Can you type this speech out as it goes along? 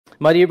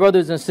My dear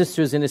brothers and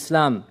sisters in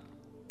Islam,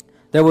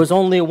 there was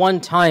only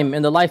one time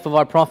in the life of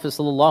our Prophet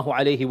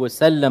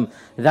ﷺ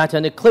that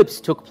an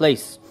eclipse took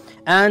place.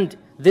 And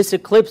this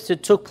eclipse,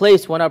 it took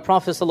place when our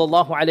Prophet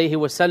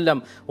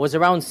ﷺ was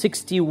around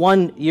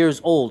 61 years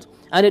old.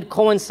 And it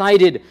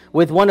coincided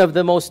with one of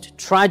the most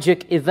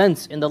tragic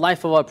events in the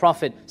life of our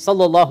Prophet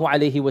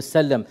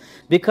ﷺ.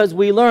 Because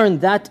we learned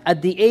that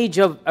at the age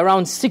of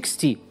around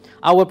 60,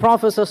 our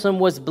Prophet ﷺ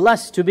was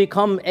blessed to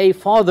become a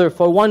father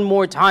for one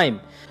more time.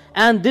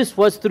 And this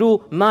was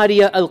through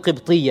Maria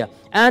al-Qibtiyya.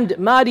 And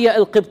Maria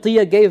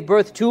al-Qibtiyya gave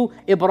birth to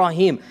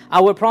Ibrahim.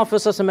 Our Prophet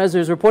ﷺ, as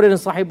is reported in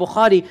Sahih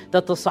Bukhari,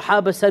 that the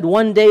Sahaba said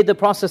one day the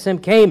Prophet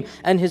ﷺ came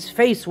and his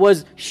face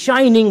was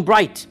shining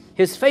bright.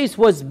 His face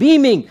was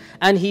beaming.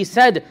 And he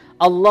said,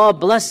 Allah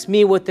blessed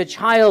me with a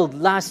child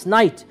last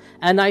night,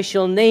 and I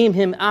shall name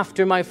him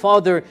after my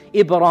father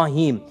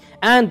Ibrahim.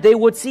 And they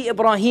would see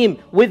Ibrahim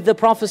with the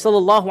Prophet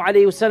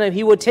ﷺ.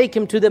 He would take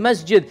him to the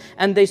masjid,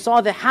 and they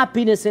saw the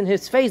happiness in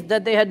his face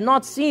that they had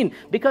not seen,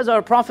 because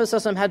our Prophet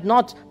ﷺ had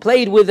not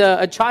played with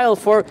a child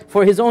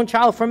for his own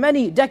child for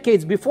many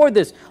decades before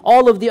this.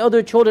 All of the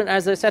other children,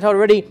 as I said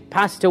already,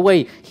 passed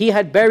away. He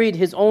had buried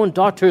his own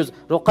daughters,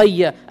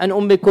 Ruqayya and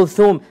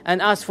Kulthum.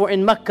 And as for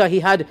in Mecca,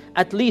 he had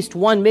at least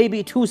one,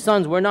 maybe two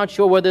sons. We're not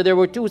sure whether there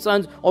were two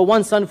sons or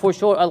one son for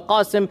sure,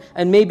 Al-Qasim,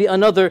 and maybe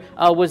another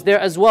was there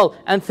as well.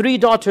 And three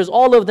daughters,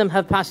 all of them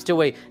have passed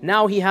away.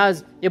 Now he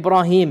has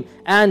Ibrahim,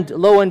 and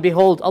lo and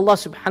behold, Allah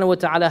subhanahu wa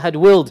ta'ala had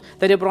willed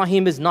that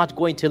Ibrahim is not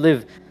going to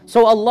live.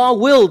 So Allah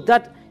willed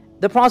that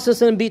the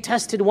Prophet be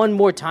tested one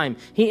more time.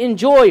 He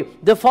enjoyed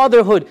the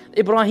fatherhood.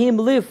 Ibrahim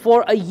lived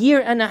for a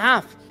year and a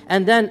half,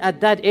 and then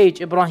at that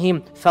age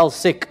Ibrahim fell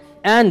sick.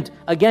 And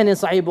again in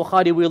Sahih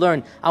Bukhari we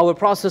learn our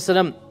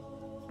Prophet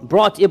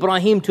brought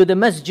Ibrahim to the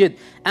masjid,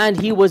 and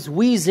he was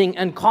wheezing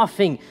and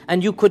coughing,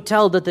 and you could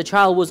tell that the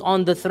child was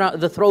on the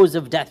throes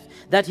of death,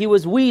 that he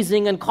was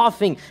wheezing and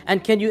coughing.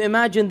 And can you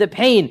imagine the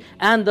pain?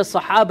 And the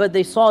Sahaba,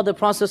 they saw the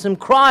Prophet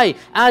cry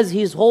as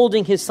he's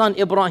holding his son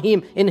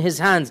Ibrahim in his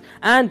hands,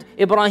 and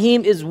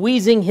Ibrahim is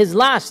wheezing his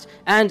last,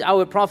 and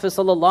our Prophet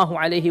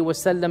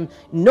ﷺ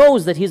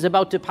knows that he's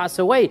about to pass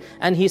away,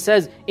 and he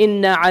says,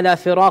 Inna ala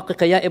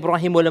firaqika ya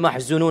Ibrahim la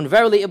mahzunun.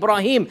 Verily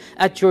Ibrahim,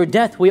 at your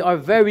death we are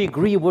very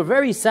grieved, we're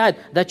very sad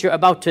that you're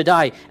about to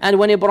die. And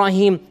when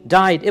Ibrahim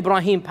died,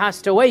 Ibrahim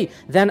passed away,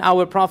 then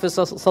our Prophet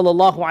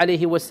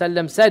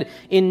ﷺ said,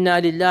 Inna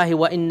lillahi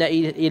wa inna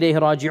ilayhi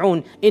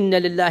raji'un.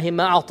 Inna lillahi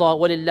ma a'ta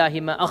wa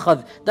lillahi ma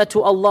akhadh. That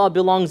to Allah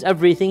belongs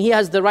everything. He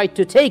has the right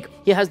to take,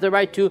 He has the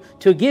right to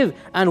give,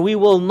 and we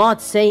will not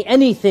say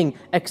anything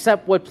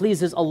except what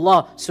pleases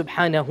Allah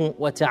subhanahu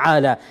wa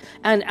ta'ala.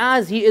 And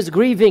as he is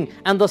grieving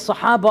and the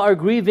Sahaba are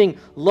grieving,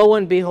 lo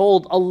and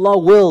behold, Allah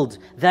willed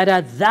that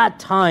at that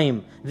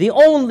time, the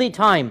only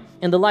time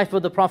in the life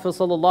of the Prophet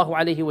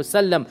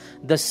ﷺ,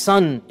 the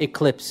sun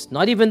eclipsed.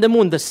 Not even the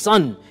moon, the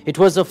sun. It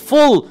was a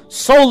full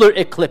solar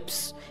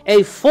eclipse.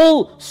 A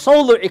full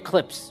solar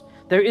eclipse.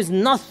 There is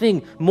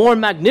nothing more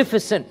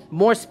magnificent,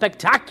 more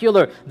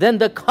spectacular than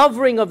the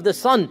covering of the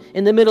sun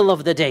in the middle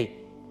of the day.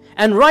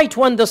 And right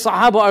when the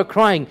Sahaba are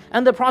crying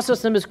and the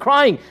Prophet is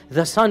crying,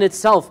 the sun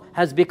itself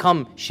has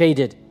become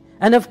shaded.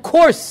 And of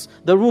course,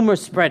 the rumor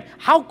spread.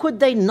 How could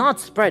they not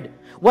spread?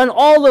 When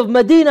all of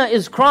Medina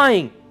is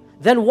crying,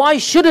 then why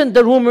shouldn't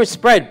the rumor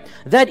spread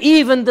that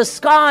even the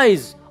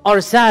skies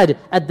are sad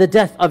at the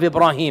death of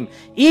Ibrahim?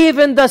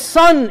 Even the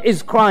sun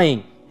is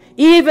crying.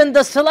 Even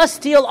the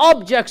celestial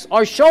objects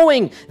are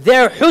showing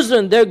their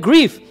huzn, their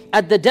grief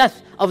at the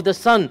death of the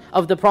son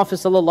of the Prophet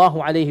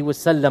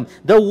ﷺ.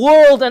 The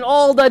world and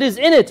all that is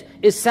in it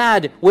is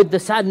sad with the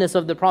sadness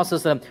of the Prophet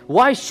ﷺ.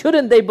 Why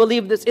shouldn't they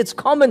believe this? It's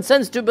common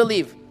sense to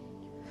believe.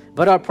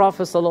 But our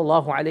Prophet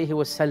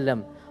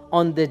ﷺ,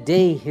 on the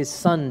day his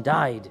son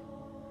died,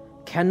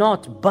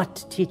 cannot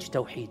but teach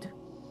Tawheed.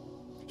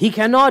 He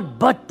cannot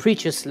but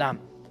preach Islam.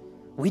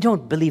 We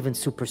don't believe in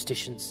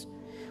superstitions.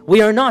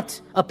 We are not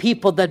a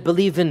people that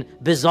believe in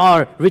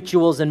bizarre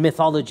rituals and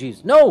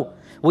mythologies. No,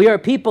 we are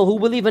people who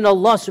believe in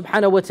Allah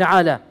subhanahu wa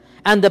ta'ala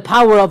and the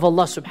power of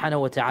Allah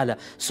subhanahu wa ta'ala.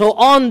 So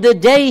on the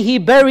day he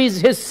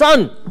buries his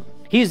son,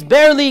 he's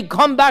barely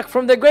come back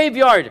from the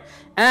graveyard,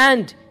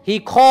 and he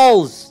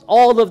calls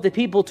all of the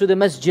people to the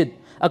masjid.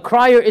 A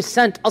crier is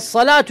sent,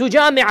 As-salatu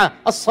jami'ah,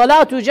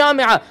 As-salatu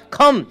jami'ah.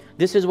 Come.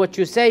 This is what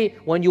you say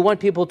when you want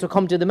people to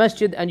come to the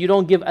masjid and you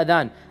don't give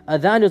adhan.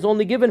 Adhan is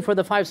only given for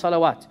the 5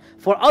 salawat.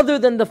 For other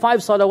than the 5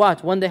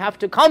 salawat, when they have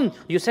to come,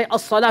 you say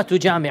As-salatu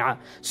jami'ah.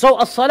 So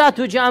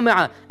As-salatu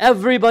jami'ah,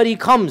 everybody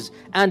comes.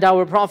 And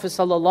our Prophet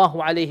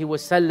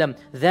ﷺ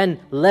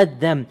then led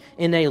them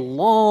in a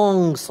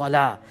long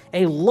salah,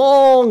 a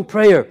long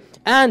prayer.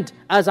 And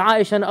as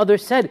Aisha and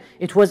others said,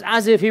 it was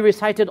as if he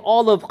recited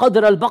all of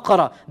Qadr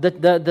al-Baqarah,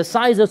 the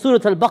size of Surah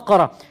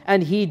al-Baqarah.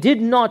 And he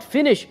did not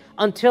finish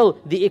until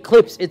the eclipse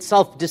eclipse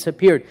itself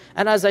disappeared.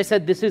 And as I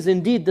said, this is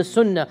indeed the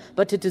sunnah,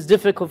 but it is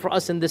difficult for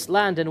us in this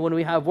land and when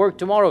we have work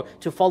tomorrow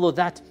to follow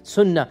that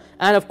sunnah.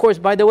 And of course,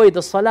 by the way,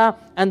 the salah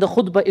and the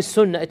khutbah is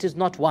sunnah. It is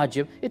not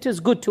wajib. It is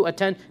good to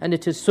attend and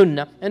it is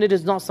sunnah, and it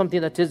is not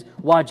something that is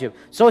wajib.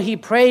 So he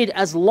prayed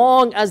as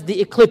long as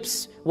the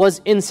eclipse was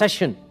in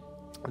session.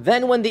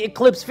 Then when the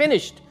eclipse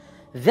finished,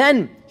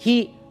 then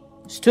he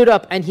stood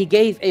up and he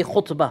gave a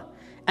khutbah.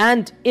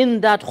 And in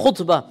that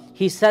khutbah,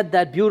 he said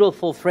that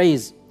beautiful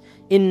phrase,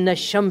 إِنَّ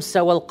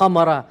الشَّمْسَ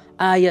وَالْقَمَرَ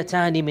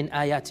آيَتَانِ مِنْ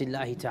آيَاتِ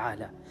اللَّهِ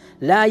تَعَالَى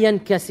لَا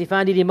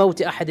يَنْكَسِفَانِ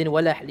لِمَوْتِ أَحَدٍ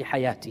وَلَا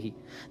لِحَيَاتِهِ.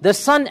 The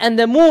sun and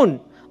the moon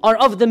are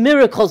of the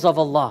miracles of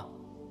Allah.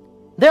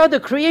 They are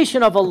the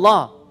creation of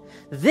Allah.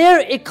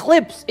 Their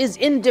eclipse is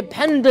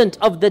independent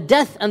of the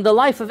death and the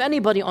life of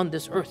anybody on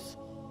this earth.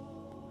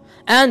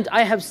 And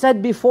I have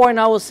said before and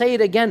I will say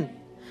it again,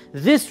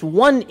 this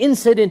one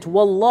incident,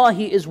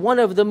 wallahi, is one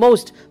of the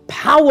most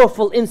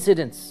powerful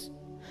incidents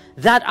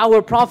that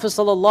our Prophet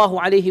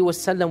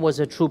ﷺ was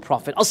a true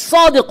prophet.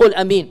 As-Sadiqul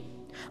Ameen.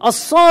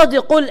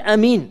 As-Sadiqul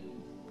Ameen.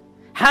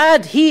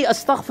 Had he,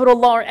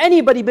 astaghfirullah, or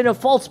anybody been a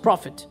false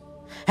prophet,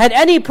 had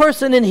any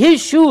person in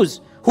his shoes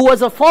who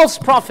was a false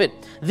prophet,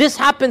 this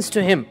happens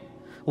to him.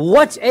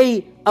 What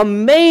an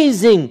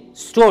amazing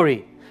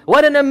story.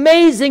 What an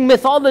amazing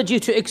mythology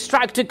to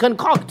extract, to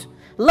concoct.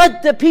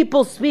 Let the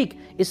people speak.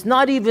 It's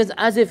not even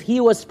as if he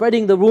was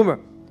spreading the rumor.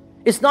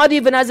 It's not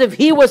even as if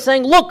he was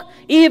saying, look,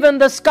 even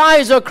the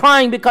skies are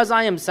crying because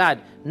I am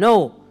sad.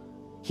 No,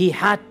 he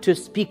had to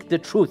speak the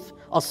truth.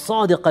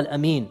 As-Sadiq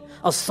al-Ameen,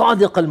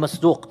 As-Sadiq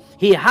al-Masduq.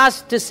 He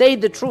has to say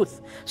the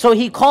truth. So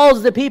he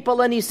calls the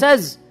people and he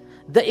says,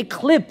 the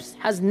eclipse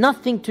has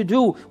nothing to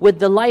do with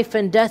the life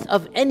and death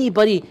of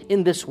anybody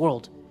in this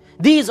world.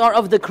 These are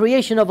of the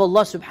creation of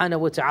Allah subhanahu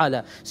wa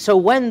ta'ala. So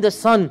when the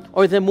sun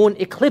or the moon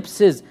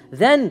eclipses,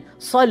 then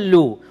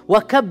sallu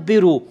wa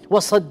kabbiru wa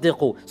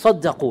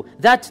saddaqu.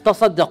 That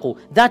tasaddaqu,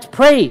 that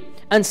pray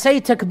and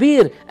say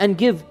takbir and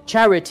give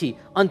charity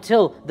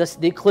until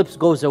the eclipse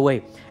goes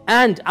away.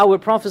 And our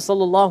Prophet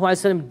sallallahu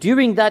alaihi wasallam,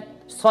 during that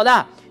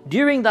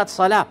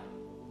salah,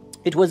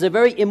 it was a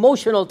very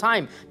emotional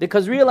time,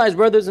 because realize,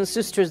 brothers and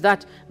sisters,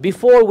 that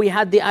before we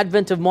had the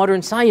advent of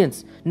modern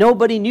science,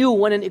 nobody knew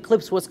when an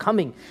eclipse was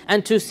coming.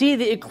 And to see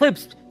the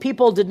eclipse,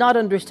 people did not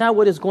understand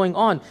what is going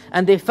on.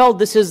 And they felt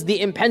this is the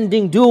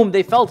impending doom.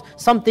 They felt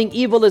something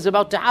evil is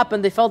about to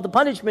happen. They felt the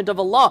punishment of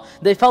Allah.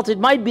 They felt it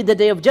might be the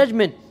day of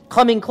judgment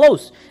coming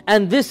close.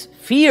 And this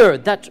fear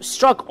that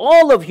struck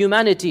all of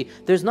humanity,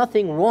 there's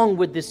nothing wrong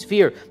with this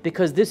fear,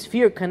 because this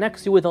fear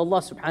connects you with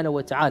Allah subhanahu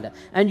wa ta'ala.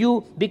 And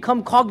you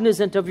become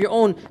cognizant of your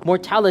own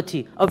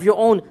mortality, of your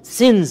own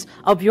sins,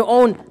 of your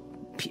own,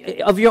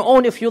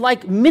 if you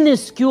like,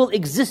 minuscule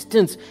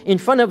existence in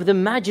front of the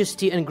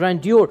majesty and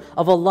grandeur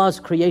of Allah's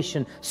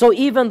creation. So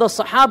even the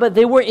Sahaba,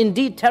 they were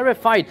indeed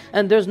terrified,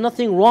 and there's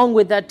nothing wrong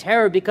with that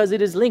terror, because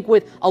it is linked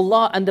with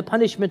Allah and the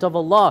punishment of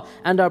Allah.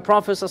 And our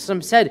Prophet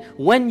ﷺ said,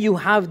 when you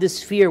have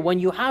this fear, when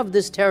you have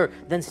this terror,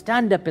 then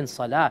stand up in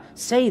salah,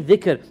 say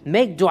dhikr,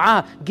 make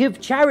dua, give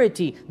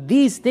charity.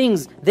 These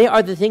things, they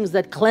are the things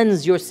that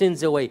cleanse your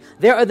sins away.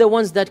 They are the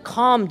ones that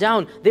calm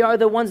down. They are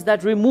the ones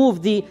that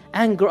remove the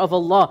anger of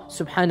Allah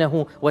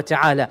subhanahu wa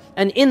ta'ala.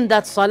 And in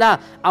that salah,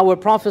 our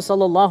Prophet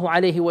sallallahu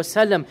alaihi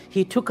wasallam,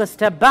 he took a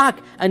step back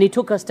and he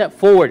took a step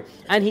forward.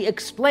 And he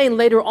explained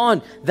later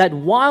on that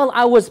while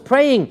I was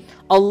praying,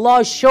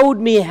 Allah showed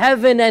me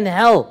heaven and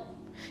hell.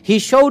 He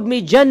showed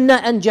me Jannah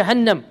and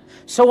Jahannam.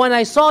 So when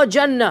I saw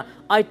Jannah,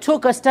 I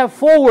took a step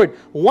forward,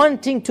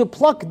 wanting to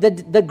pluck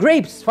the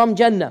grapes from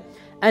Jannah.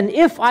 And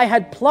if I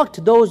had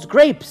plucked those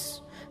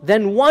grapes,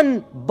 then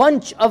one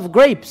bunch of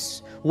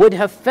grapes would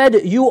have fed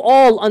you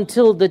all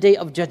until the day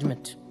of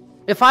judgment.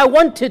 If I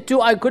wanted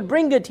to, I could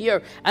bring it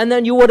here, and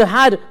then you would have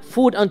had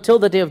food until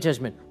the day of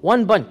judgment.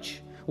 One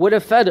bunch would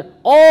have fed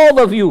all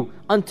of you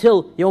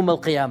until Yawm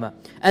al-Qiyamah.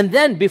 And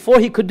then before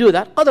he could do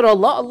that, Qadr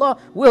Allah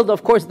willed,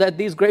 of course, that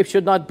these grapes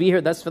should not be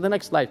here. That's for the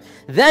next life.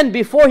 Then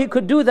before he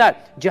could do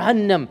that,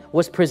 Jahannam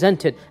was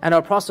presented, and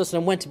our Prophet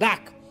went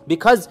back,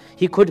 because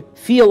he could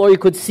feel or he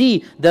could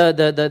see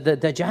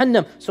the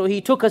Jahannam. So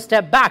he took a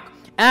step back,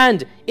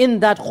 and in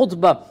that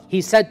khutbah,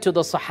 he said to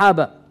the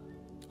Sahaba,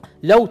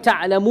 لو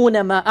تعلمون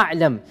ما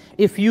أعلم,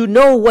 if you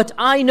know what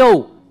I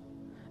know,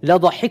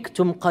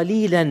 لضحكتم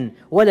قليلا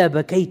ولا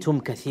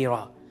بكيتم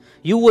كثيرا.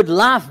 You would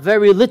laugh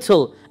very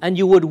little and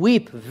you would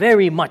weep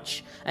very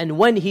much. And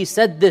when he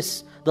said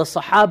this, the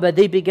Sahaba,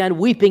 they began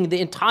weeping, the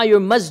entire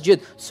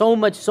masjid, so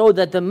much so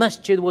that the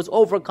masjid was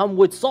overcome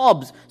with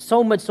sobs,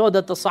 so much so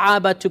that the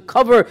Sahaba to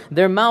cover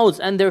their mouths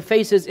and their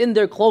faces in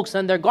their cloaks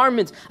and their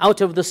garments out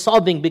of the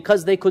sobbing,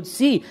 because they could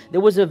see there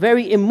was a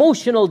very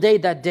emotional day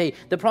that day.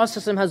 The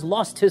Prophet has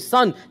lost his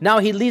son. Now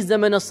he leads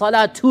them in a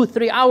salah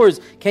 2-3 hours.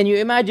 Can you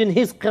imagine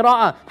his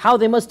qira'ah, how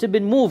they must have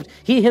been moved?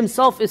 He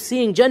himself is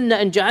seeing Jannah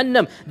and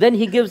Jahannam. Then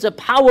he gives a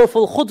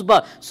powerful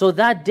khutbah. So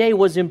that day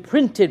was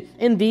imprinted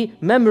in the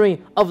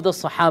memory of the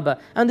Sahaba. Sahaba.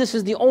 And this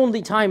is the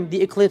only time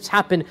the eclipse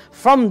happened.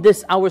 From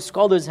this, our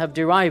scholars have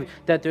derived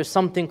that there's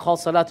something called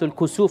Salatul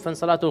Kusuf and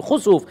Salatul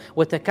Khusuf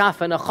with a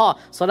kaf and a kha.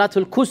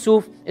 Salatul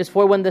Kusuf is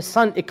for when the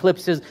sun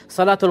eclipses.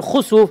 Salatul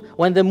Khusuf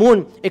when the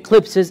moon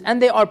eclipses.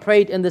 And they are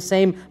prayed in the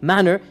same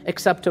manner,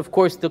 except of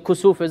course the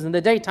Kusuf is in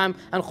the daytime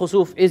and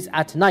Khusuf is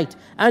at night.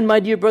 And my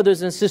dear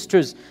brothers and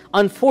sisters,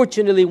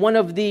 unfortunately one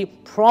of the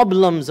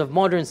problems of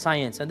modern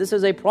science, and this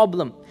is a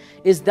problem,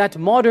 is that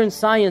modern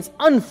science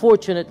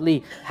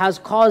unfortunately has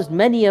caused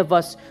many of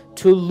us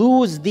to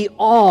lose the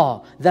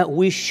awe that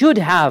we should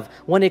have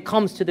when it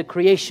comes to the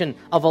creation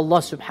of Allah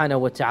subhanahu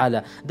wa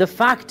ta'ala. The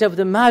fact of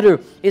the matter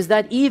is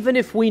that even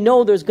if we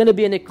know there's going to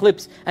be an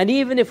eclipse, and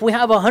even if we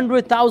have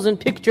 100,000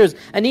 pictures,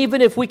 and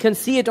even if we can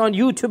see it on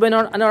YouTube and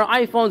on our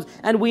iPhones,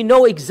 and we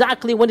know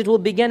exactly when it will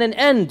begin and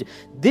end,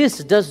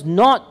 this does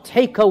not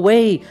take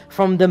away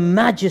from the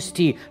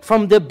majesty,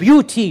 from the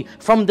beauty,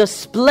 from the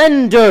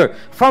splendor,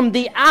 from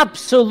the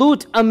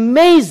absolute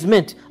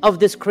amazement of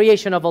this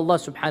creation of Allah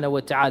subhanahu wa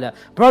ta'ala.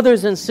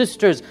 Brothers and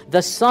sisters,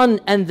 the sun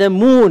and the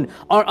moon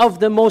are of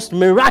the most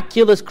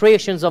miraculous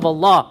creations of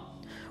Allah.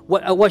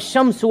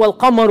 وَالشَّمْسُ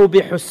وَالْقَمَرُ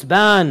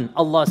بِحُسْبَانٍ,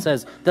 Allah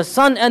says, the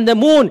sun and the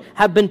moon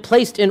have been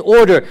placed in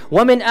order.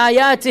 وَمِنْ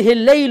آيَاتِهِ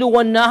اللَّيْلُ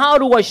وَالنَّهَارُ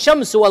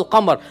وَالشَّمْسُ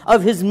وَالْقَمَرُ.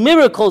 Of His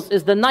miracles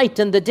is the night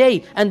and the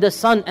day and the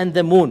sun and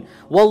the moon.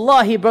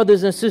 Wallahi,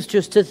 brothers and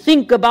sisters, to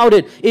think about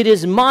it, it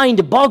is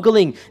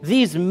mind-boggling.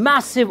 These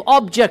massive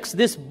objects,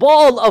 this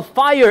ball of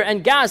fire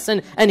and gas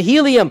and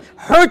helium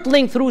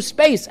hurtling through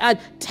space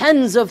at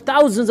tens of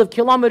thousands of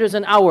kilometers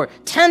an hour,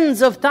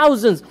 tens of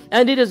thousands,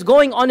 and it is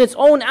going on its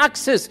own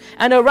axis,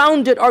 and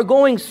around it are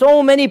going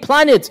so many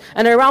planets,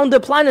 and around the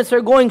planets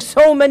are going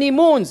so many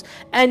moons,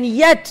 and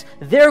yet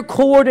their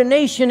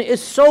coordination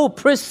is so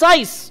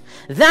precise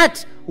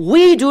that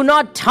we do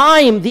not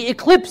time the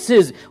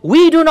eclipses.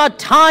 We do not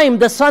time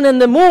the sun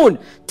and the moon.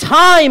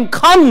 Time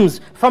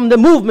comes from the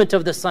movement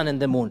of the sun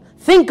and the moon.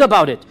 Think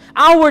about it.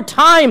 Our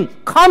time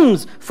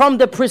comes from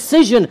the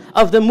precision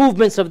of the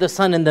movements of the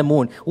sun and the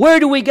moon. Where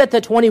do we get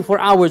the 24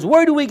 hours?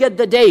 Where do we get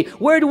the day?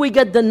 Where do we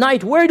get the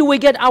night? Where do we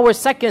get our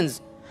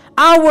seconds?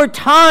 Our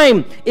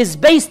time is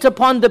based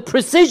upon the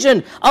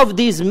precision of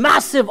these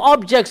massive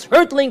objects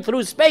hurtling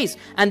through space.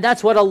 And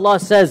that's what Allah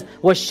says,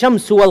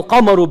 وَالشَّمْسُ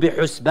وَالْقَمَرُ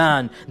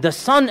بِحُسْبَانٍ. The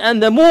sun and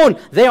the moon,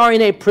 they are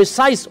in a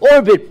precise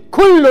orbit.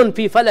 كُلٌّ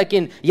فِي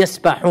فَلَكٍ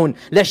يَسْبَحُونَ.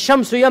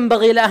 لَلشَّمْسُ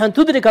يَنْبَغِي لَهَا أَن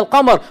تُدْرِكَ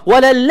الْقَمَرَ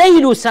وَلَا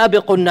اللَّيْلُ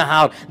سَابِقُ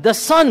النَّهَارِ. The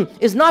sun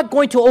is not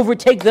going to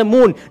overtake the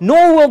moon,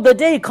 nor will the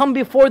day come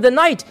before the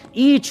night.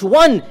 Each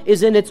one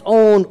is in its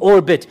own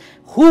orbit.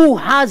 Who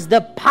has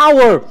the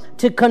power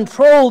to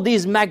control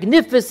these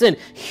magnificent,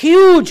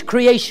 huge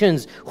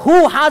creations?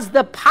 Who has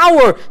the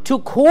power to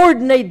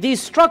coordinate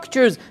these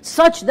structures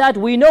such that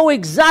we know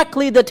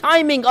exactly the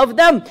timing of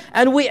them,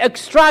 and we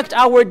extract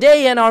our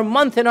day and our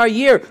month and our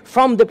year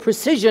from the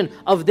precision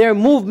of their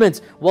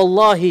movements?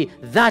 Wallahi,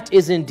 that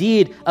is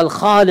indeed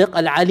Al-Khaliq,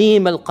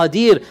 Al-Alim,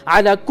 Al-Qadir,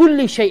 ala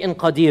kulli shay'in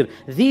qadir.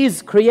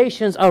 These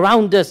creations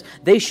around us,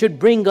 they should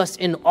bring us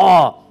in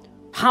awe.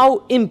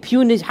 How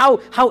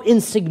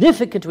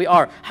insignificant we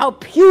are, how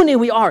puny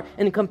we are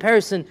in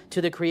comparison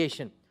to the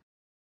creation.